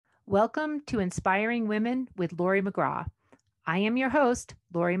Welcome to Inspiring Women with Laurie McGraw. I am your host,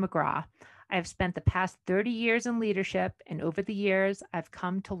 Laurie McGraw. I have spent the past 30 years in leadership, and over the years, I've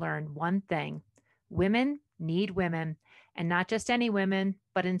come to learn one thing. Women need women, and not just any women,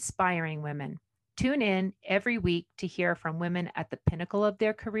 but inspiring women. Tune in every week to hear from women at the pinnacle of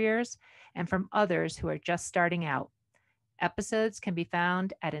their careers and from others who are just starting out. Episodes can be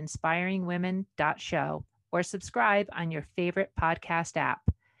found at inspiringwomen.show or subscribe on your favorite podcast app.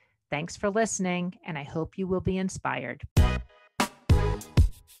 Thanks for listening, and I hope you will be inspired.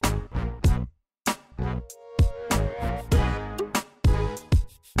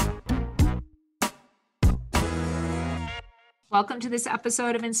 Welcome to this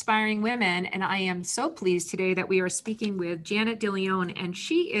episode of Inspiring Women, and I am so pleased today that we are speaking with Janet Dillione, and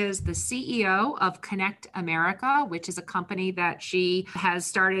she is the CEO of Connect America, which is a company that she has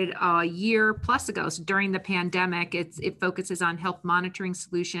started a year plus ago. So during the pandemic, it focuses on health monitoring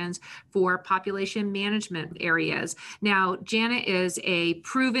solutions for population management areas. Now, Janet is a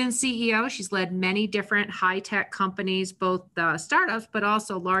proven CEO. She's led many different high-tech companies, both startups, but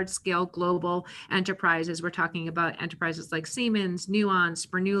also large-scale global enterprises. We're talking about enterprises like Siemens, Nuance,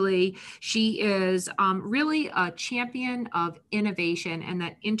 Bernoulli. She is really a champion of innovation and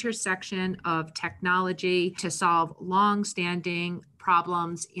that intersection of technology to solve long-standing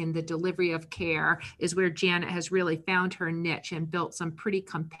problems in the delivery of care is where Janet has really found her niche and built some pretty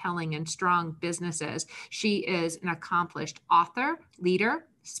compelling and strong businesses. She is an accomplished author, leader,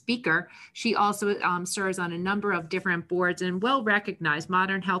 speaker. She also serves on a number of different boards and well-recognized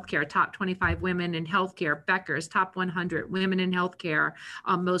Modern Healthcare, Top 25 Women in Healthcare, Becker's Top 100 Women in Healthcare,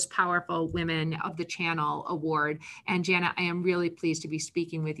 Most Powerful Women of the Channel Award. And Janet, I am really pleased to be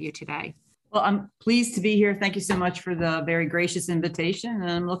speaking with you today. Well, I'm pleased to be here. Thank you so much for the very gracious invitation,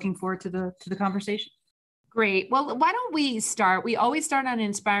 and I'm looking forward to the conversation. Great. Well, why don't we start? We always start on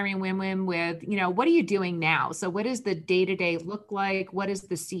Inspiring Women with, what are you doing now? So what does the day-to-day look like? What does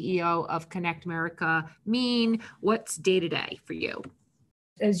the CEO of Connect America mean? What's day-to-day for you?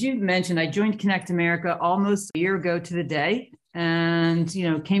 As you mentioned, I joined Connect America almost a year ago to the day, and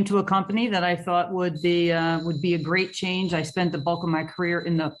came to a company that I thought would be a great change. I spent the bulk of my career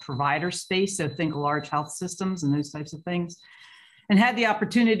in the provider space, so think large health systems and those types of things, and had the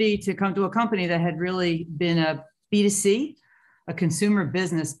opportunity to come to a company that had really been a B2C, a consumer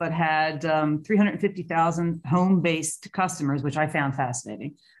business, but had 350,000 home-based customers, which I found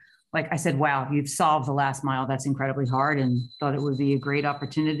fascinating. Like I said, wow, you've solved the last mile. That's incredibly hard, and thought it would be a great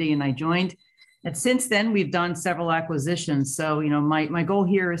opportunity. And I joined. And since then, we've done several acquisitions. So, my goal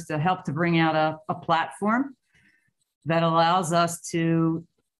here is to help to bring out a platform that allows us to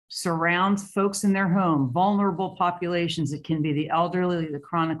surround folks in their home, vulnerable populations. It can be the elderly, the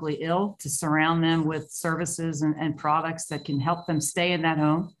chronically ill, to surround them with services and products that can help them stay in that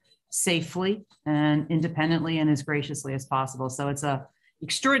home safely and independently and as graciously as possible. So it's a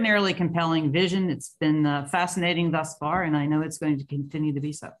extraordinarily compelling vision. It's been fascinating thus far, and I know it's going to continue to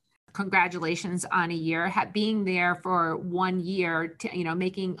be so. Congratulations on a year. Being there for 1 year,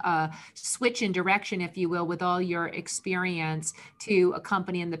 making a switch in direction, if you will, with all your experience to a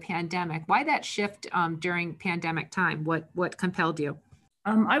company in the pandemic. Why that shift during pandemic time? What compelled you?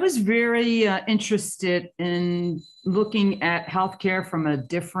 I was very interested in looking at healthcare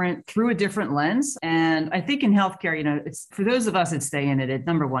through a different lens. And I think in healthcare, it's for those of us that stay in it,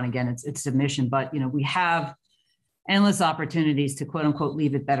 number one, again, it's a mission, but we have endless opportunities to quote unquote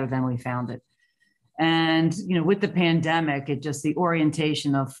leave it better than we found it. And with the pandemic, the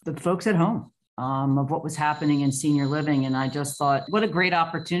orientation of the folks at home, of what was happening in senior living. And I just thought, what a great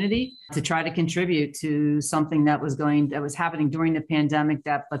opportunity to try to contribute to something that was happening during the pandemic,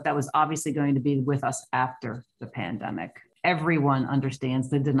 but that was obviously going to be with us after the pandemic. Everyone understands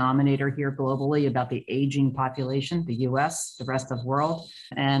the denominator here globally about the aging population, the US, the rest of the world,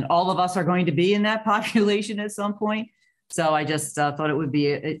 and all of us are going to be in that population at some point. So I just thought it would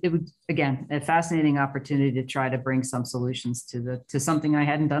be, again, a fascinating opportunity to try to bring some solutions to something I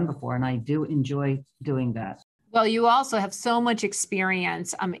hadn't done before. And I do enjoy doing that. Well, you also have so much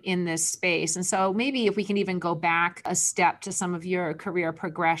experience in this space. And so maybe if we can even go back a step to some of your career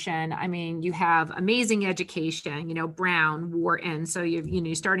progression. I mean, you have amazing education, Brown, Wharton. So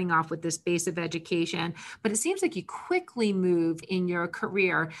you're starting off with this base of education, but it seems like you quickly move in your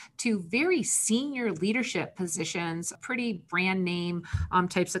career to very senior leadership positions, pretty brand name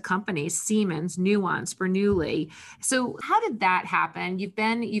types of companies, Siemens, Nuance, Bernoulli. So how did that happen? You've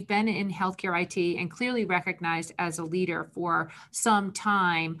been in healthcare IT and clearly recognized as a leader for some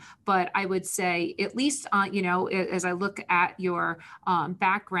time, but I would say at least, as I look at your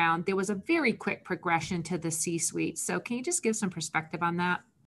background, there was a very quick progression to the C-suite. So can you just give some perspective on that?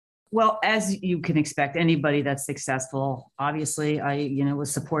 Well, as you can expect, anybody that's successful, obviously,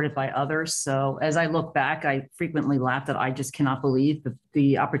 was supported by others. So as I look back, I frequently laugh that I just cannot believe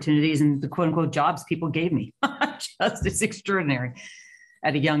the opportunities and the quote unquote jobs people gave me. Just it's extraordinary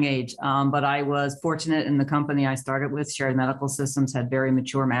at a young age. But I was fortunate in the company I started with, Shared Medical Systems, had very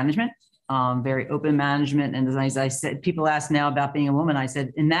mature management, very open management. And as I said, people ask now about being a woman. I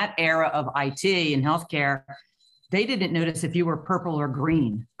said, in that era of IT and healthcare, they didn't notice if you were purple or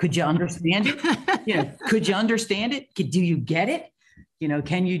green. Could you understand it? Could you understand it? Do you get it?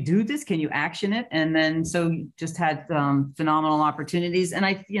 Can you do this? Can you action it? And then, so just had phenomenal opportunities. And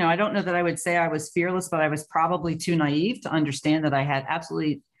I don't know that I would say I was fearless, but I was probably too naive to understand that I had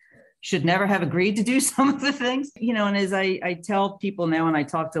absolutely should never have agreed to do some of the things, and as I tell people now when I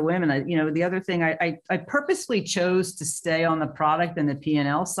talk to women, the other thing, I purposely chose to stay on the product and the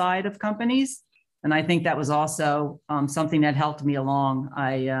P&L side of companies. And I think that was also something that helped me along.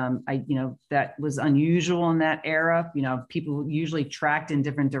 That was unusual in that era. People usually tracked in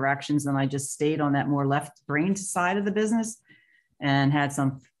different directions, and I just stayed on that more left brain side of the business and had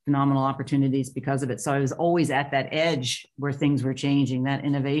some phenomenal opportunities because of it. So I was always at that edge where things were changing, that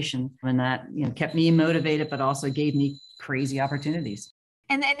innovation, and that kept me motivated, but also gave me crazy opportunities.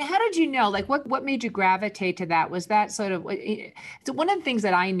 And then how did you know, like what made you gravitate to that? Was that sort of, so one of the things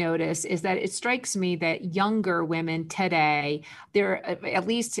that I notice is that it strikes me that younger women today, they're, at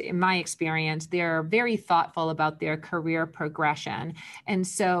least in my experience, they're very thoughtful about their career progression. And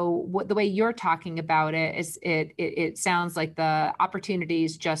so the way you're talking about it is it sounds like the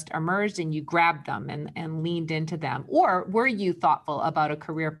opportunities just emerged and you grabbed them and leaned into them. Or were you thoughtful about a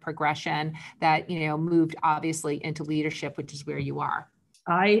career progression that, moved obviously into leadership, which is where you are?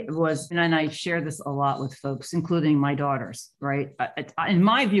 I was, and I share this a lot with folks, including my daughters, right? In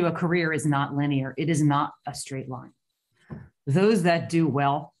my view, a career is not linear. It is not a straight line. Those that do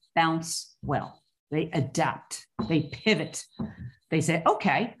well, bounce well. They adapt, they pivot. They say,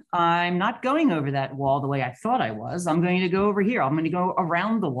 okay, I'm not going over that wall the way I thought I was. I'm going to go over here. I'm going to go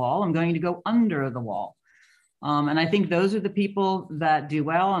around the wall. I'm going to go under the wall. And I think those are the people that do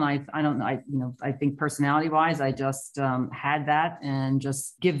well. And I think personality wise, I just had that and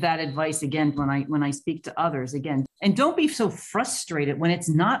just give that advice again when I speak to others again. And don't be so frustrated when it's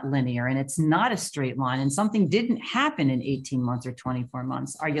not linear and it's not a straight line and something didn't happen in 18 months or 24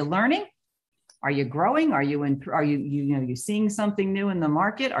 months. Are you learning? Are you growing? Are you seeing something new in the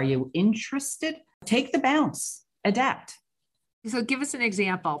market? Are you interested? Take the bounce, adapt. So give us an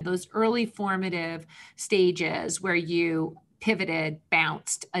example, those early formative stages where you pivoted,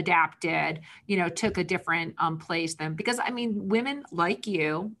 bounced, adapted, took a different place then. Because women like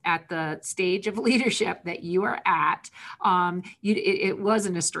you at the stage of leadership that you are at, it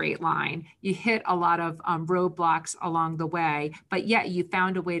wasn't a straight line. You hit a lot of roadblocks along the way, but yet you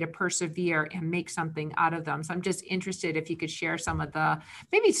found a way to persevere and make something out of them. So I'm just interested if you could share some of the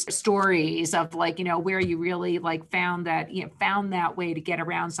maybe stories of where you really found that way to get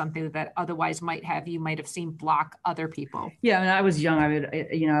around something that otherwise you might have seen block other people. Yeah, when I was young,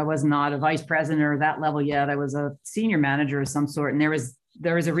 I was not a vice president or that level yet. I was a senior manager of some sort, and there was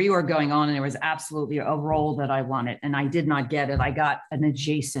a reorg going on, and there was absolutely a role that I wanted, and I did not get it. I got an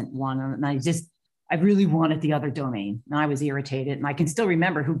adjacent one, and I really wanted the other domain, and I was irritated. And I can still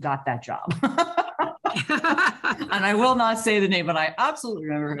remember who got that job, and I will not say the name, but I absolutely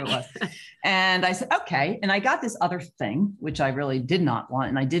remember who it was. And I said, okay, and I got this other thing, which I really did not want,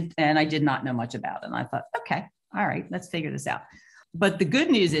 and I did not know much about it. And I thought, okay. All right, let's figure this out. But the good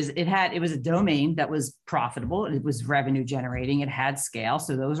news is it was a domain that was profitable. It was revenue generating. It had scale.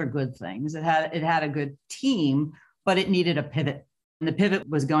 So those are good things. It had a good team, but it needed a pivot. And the pivot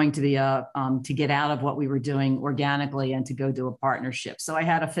was going to be to get out of what we were doing organically and to go do a partnership. So I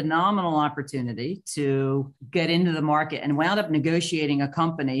had a phenomenal opportunity to get into the market and wound up negotiating a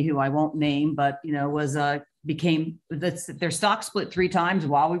company who I won't name, but became their stock split 3 times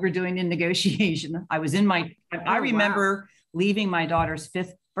while we were doing the negotiation. I remember leaving my daughter's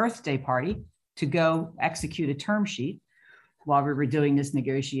 5th birthday party to go execute a term sheet while we were doing this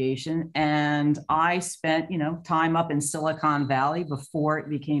negotiation. And I spent, time up in Silicon Valley before it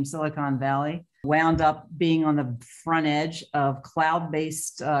became Silicon Valley, wound up being on the front edge of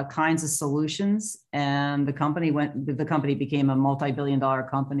cloud-based kinds of solutions. And the company became a multi-billion-dollar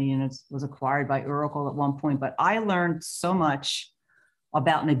company, and it was acquired by Oracle at one point. But I learned so much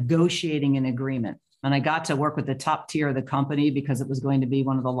about negotiating an agreement. And I got to work with the top tier of the company because it was going to be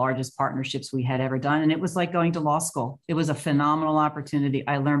one of the largest partnerships we had ever done. And it was like going to law school. It was a phenomenal opportunity.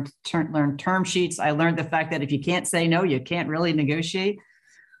 I learned term sheets. I learned the fact that if you can't say no, you can't really negotiate.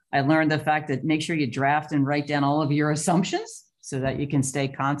 I learned the fact that make sure you draft and write down all of your assumptions so that you can stay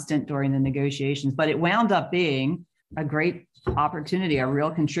constant during the negotiations. But it wound up being a great opportunity, a real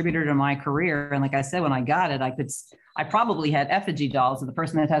contributor to my career. And like I said, when I got it, I probably had effigy dolls of the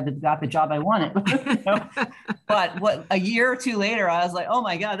person that got the job I wanted. You know? But a year or two later, I was like, oh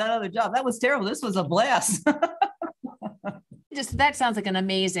my God, that other job, that was terrible. This was a blast. Just that sounds like an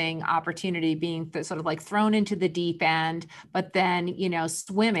amazing opportunity, being sort of like thrown into the deep end, but then,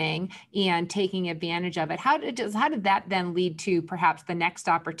 swimming and taking advantage of it. How did that then lead to perhaps the next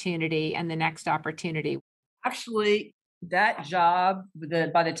opportunity and the next opportunity? Actually, that job,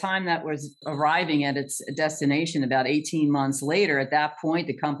 by the time that was arriving at its destination, about 18 months later, at that point,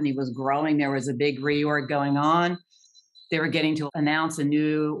 the company was growing. There was a big reorg going on. They were getting to announce a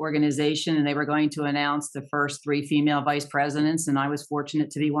new organization, and they were going to announce the first 3 female vice presidents. And I was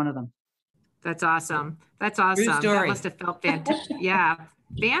fortunate to be one of them. That's awesome. That's awesome. True story. That must have felt fantastic. Yeah.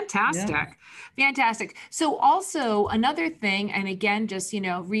 Fantastic. Yeah. Fantastic. So also another thing, and again, just,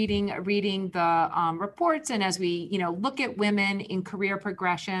 reading the reports, and as we, look at women in career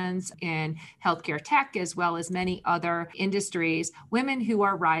progressions in healthcare tech, as well as many other industries, women who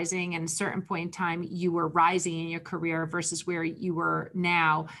are rising, and at a certain point in time, you were rising in your career versus where you were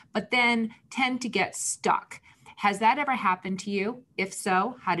now, but then tend to get stuck. Has that ever happened to you? If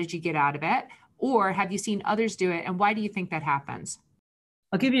so, how did you get out of it? Or have you seen others do it? And why do you think that happens?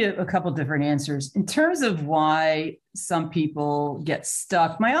 I'll give you a couple different answers. In terms of why some people get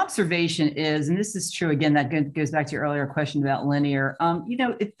stuck, my observation is, and this is true, again, that goes back to your earlier question about linear,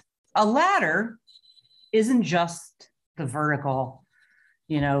 a ladder isn't just the vertical,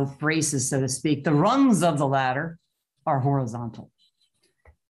 braces, so to speak. The rungs of the ladder are horizontal.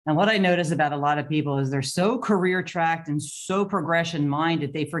 And what I notice about a lot of people is they're so career tracked and so progression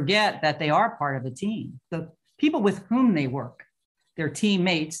minded, they forget that they are part of a team. The people with whom they work, their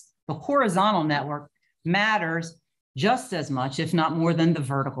teammates, the horizontal network matters just as much, if not more, than the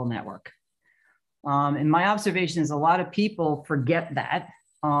vertical network. And my observation is a lot of people forget that.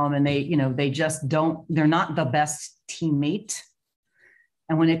 And they just they're not the best teammate.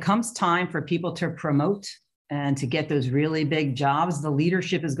 And when it comes time for people to promote and to get those really big jobs, the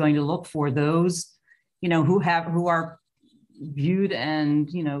leadership is going to look for those, who are viewed and,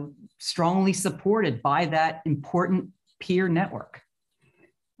 strongly supported by that important peer network.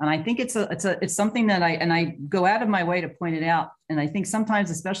 And I think it's something that I go out of my way to point it out. And I think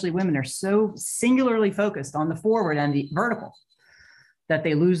sometimes, especially women, are so singularly focused on the forward and the vertical that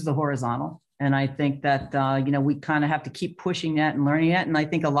they lose the horizontal. And I think that, we kind of have to keep pushing that and learning that. And I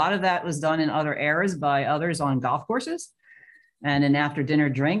think a lot of that was done in other eras by others on golf courses and in after dinner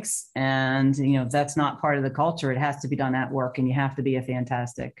drinks. And, that's not part of the culture. It has to be done at work, and you have to be a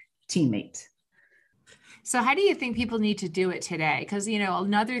fantastic teammate. So how do you think people need to do it today? Because,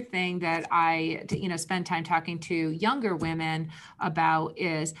 another thing that I, spend time talking to younger women about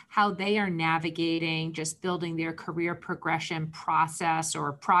is how they are navigating just building their career progression process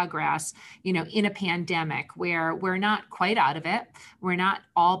or progress, in a pandemic where we're not quite out of it. We're not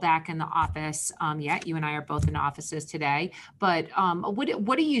all back in the office yet. You and I are both in offices today. But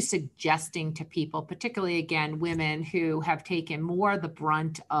what are you suggesting to people, particularly, again, women who have taken more of the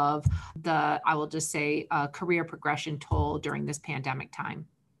brunt of I will just say, career progression toll during this pandemic time?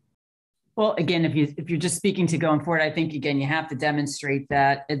 Well, again, if you're just speaking to going forward, I think, again, you have to demonstrate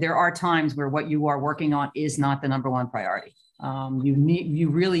that there are times where what you are working on is not the number one priority. You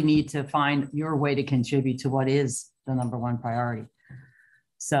really need to find your way to contribute to what is the number one priority.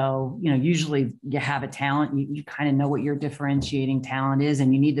 So, usually you have a talent, you kind of know what your differentiating talent is,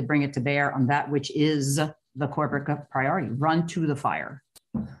 and you need to bring it to bear on that which is the corporate priority. Run to the fire.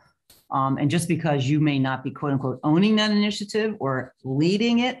 And just because you may not be, quote unquote, owning that initiative or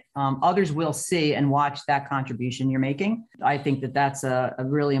leading it, others will see and watch that contribution you're making. I think that that's a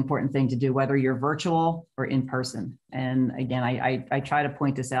really important thing to do, whether you're virtual or in person. And again, I try to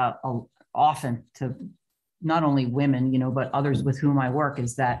point this out often to not only women, but others with whom I work,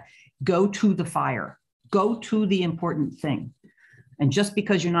 is that go to the fire, go to the important thing. And just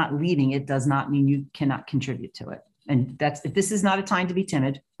because you're not leading it does not mean you cannot contribute to it. And this is not a time to be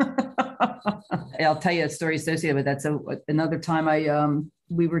timid. I'll tell you a story associated with that. So another time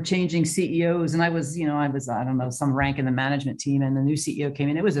we were changing CEOs, and I was, I don't know, some rank in the management team, and the new CEO came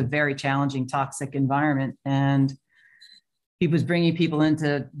in. It was a very challenging, toxic environment. And he was bringing people in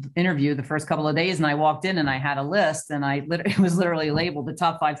to interview the first couple of days. And I walked in and I had a list, and it was literally labeled the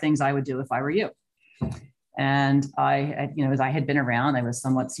top 5 things I would do if I were you. And as I had been around, I was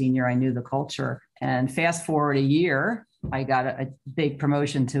somewhat senior, I knew the culture. And fast forward a year, I got a big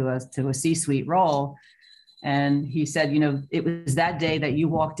promotion to a C-suite role. And he said, it was that day that you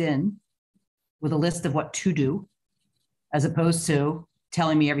walked in with a list of what to do. as opposed to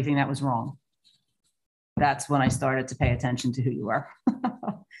telling me everything that was wrong. That's when I started to pay attention to who you are.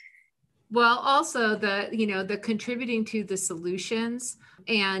 Well, also the contributing to the solutions,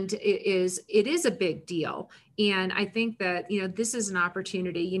 and it is a big deal. And I think that, this is an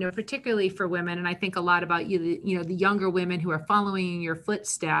opportunity, particularly for women. And I think a lot about the younger women who are following in your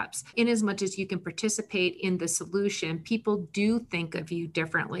footsteps. In as much as you can participate in the solution, people do think of you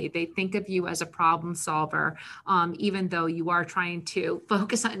differently. They think of you as a problem solver, even though you are trying to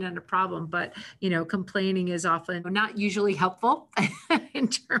focus on a problem. But, complaining is often not usually helpful in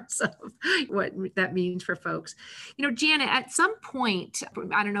terms of what that means for folks. Janet, at some point,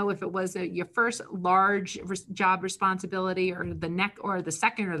 I don't know if it was your first large job responsibility or the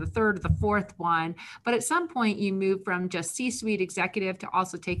second or the third or the fourth one, but at some point you moved from just C-suite executive to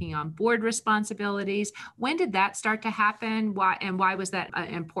also taking on board responsibilities. When did that start to happen? Why was that an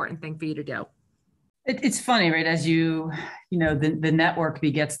important thing for you to do? It's funny, right? As the network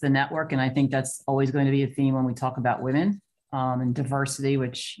begets the network. And I think that's always going to be a theme when we talk about women and diversity,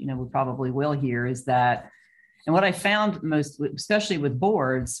 which, we probably will hear, is that. And what I found most, especially with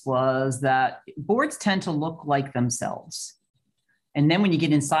boards, was that boards tend to look like themselves. And then when you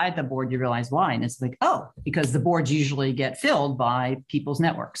get inside the board, you realize why. And it's like, because the boards usually get filled by people's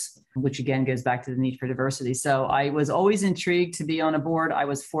networks, which again goes back to the need for diversity. So I was always intrigued to be on a board. I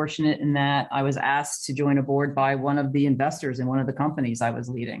was fortunate in that I was asked to join a board by one of the investors in one of the companies I was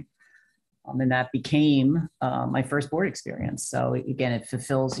leading. And that became my first board experience. So again, it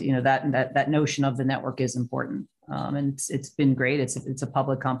fulfills, that notion of the network is important. And it's been great. It's a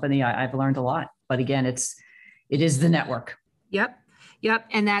public company. I've learned a lot, but again, it is the network. Yep.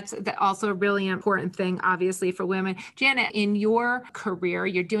 And that's also a really important thing, obviously, for women. Janet, in your career,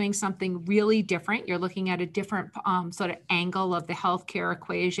 you're doing something really different. You're looking at a different sort of angle of the healthcare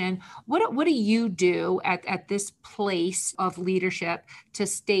equation. What do you do at this place of leadership to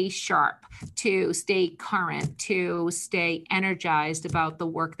stay sharp, to stay current, to stay energized about the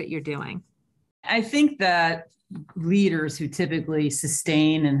work that you're doing? I think that leaders who typically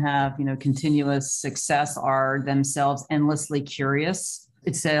sustain and have, continuous success are themselves endlessly curious.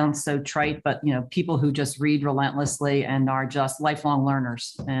 It sounds so trite, but, people who just read relentlessly and are just lifelong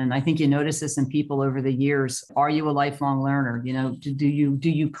learners. And I think you notice this in people over the years. Are you a lifelong learner? Do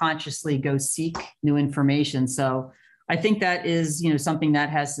you consciously go seek new information? So I think that is, something that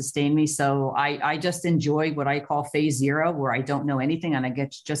has sustained me. So I just enjoy what I call phase zero, where I don't know anything and I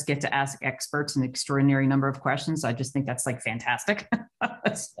get to ask experts an extraordinary number of questions. I just think that's like fantastic.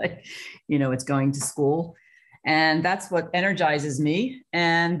 It's like, it's going to school, and that's what energizes me.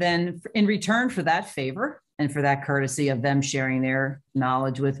 And then in return for that favor and for that courtesy of them sharing their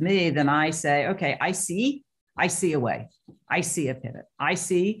knowledge with me, then I say, okay, I see a way. I see a pivot. I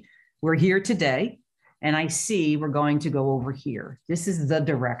see we're here today. And I see we're going to go over here. This is the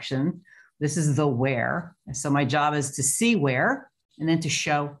direction. This is the where. So my job is to see where and then to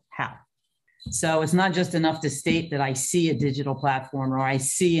show how. So it's not just enough to state that I see a digital platform or I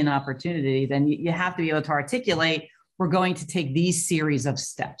see an opportunity. Then you have to be able to articulate, we're going to take these series of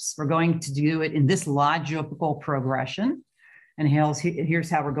steps. We're going to do it in this logical progression. And here's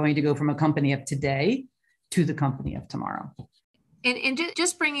how we're going to go from a company of today to the company of tomorrow. And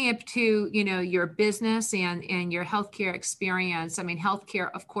just bringing it to, your business and your healthcare experience. I mean, healthcare,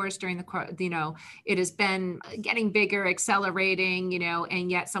 of course, during the, it has been getting bigger, accelerating,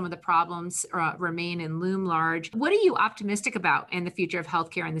 and yet some of the problems remain and loom large. What are you optimistic about in the future of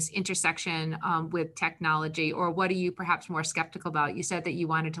healthcare and this intersection with technology? Or what are you perhaps more skeptical about? You said that you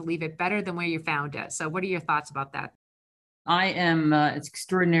wanted to leave it better than where you found it. So what are your thoughts about that? I am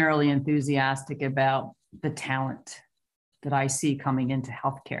extraordinarily enthusiastic about the talent that I see coming into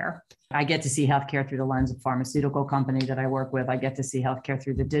healthcare. I get to see healthcare through the lens of pharmaceutical company that I work with. I get to see healthcare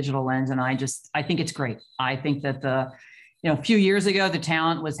through the digital lens. And I think it's great. I think that a few years ago, the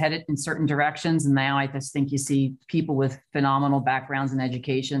talent was headed in certain directions. And now I just think you see people with phenomenal backgrounds and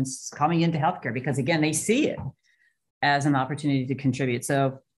educations coming into healthcare because again, they see it as an opportunity to contribute.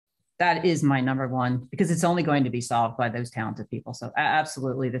 So that is my number one, because it's only going to be solved by those talented people. So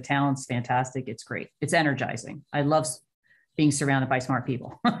absolutely. The talent's fantastic. It's great. It's energizing. I love being surrounded by smart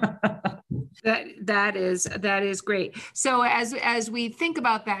people. That is great. So as we think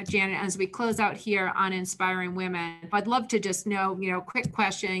about that, Janet, as we close out here on Inspiring Women, I'd love to just know, quick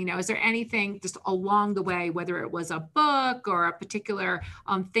question, is there anything just along the way, whether it was a book or a particular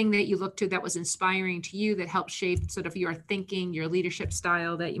thing that you looked to that was inspiring to you that helped shape sort of your thinking, your leadership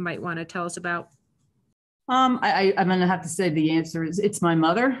style that you might want to tell us about? I'm going to have to say the answer is it's my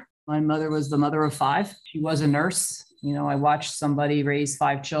mother. My mother was the mother of 5. She was a nurse. I watched somebody raise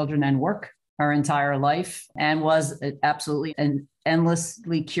 5 children and work her entire life and was absolutely an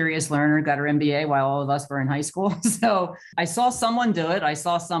endlessly curious learner, got her MBA while all of us were in high school. So I saw someone do it. I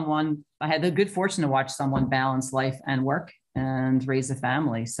had the good fortune to watch someone balance life and work and raise a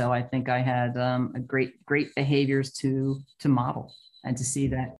family. So I think I had a great behaviors to model and to see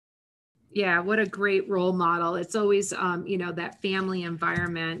that. Yeah, what a great role model. It's always, that family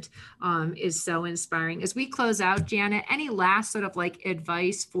environment is so inspiring. As we close out, Janet, any last sort of like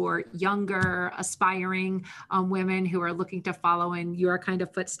advice for younger, aspiring women who are looking to follow in your kind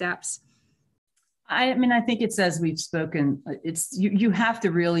of footsteps? I think it's, as we've spoken, it's you have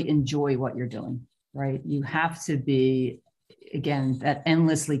to really enjoy what you're doing, right? You have to be, again, that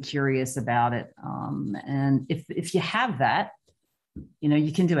endlessly curious about it. And if you have that,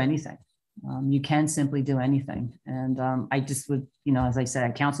 you can do anything. You can simply do anything. And I just would, as I said,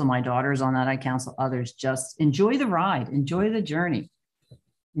 I counsel my daughters on that. I counsel others, just enjoy the ride, enjoy the journey,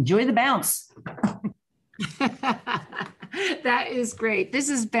 enjoy the bounce. That is great. This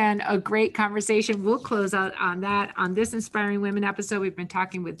has been a great conversation. We'll close out on that on this Inspiring Women episode. We've been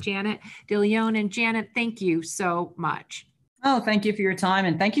talking with Janet Dillione. And Janet, thank you so much. Oh, thank you for your time.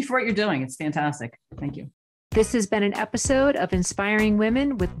 And thank you for what you're doing. It's fantastic. Thank you. This has been an episode of Inspiring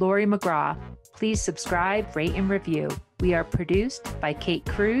Women with Laurie McGraw. Please subscribe, rate, and review. We are produced by Kate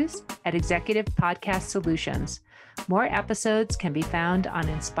Cruz at Executive Podcast Solutions. More episodes can be found on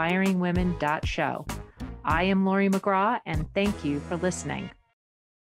inspiringwomen.show. I am Laurie McGraw, and thank you for listening.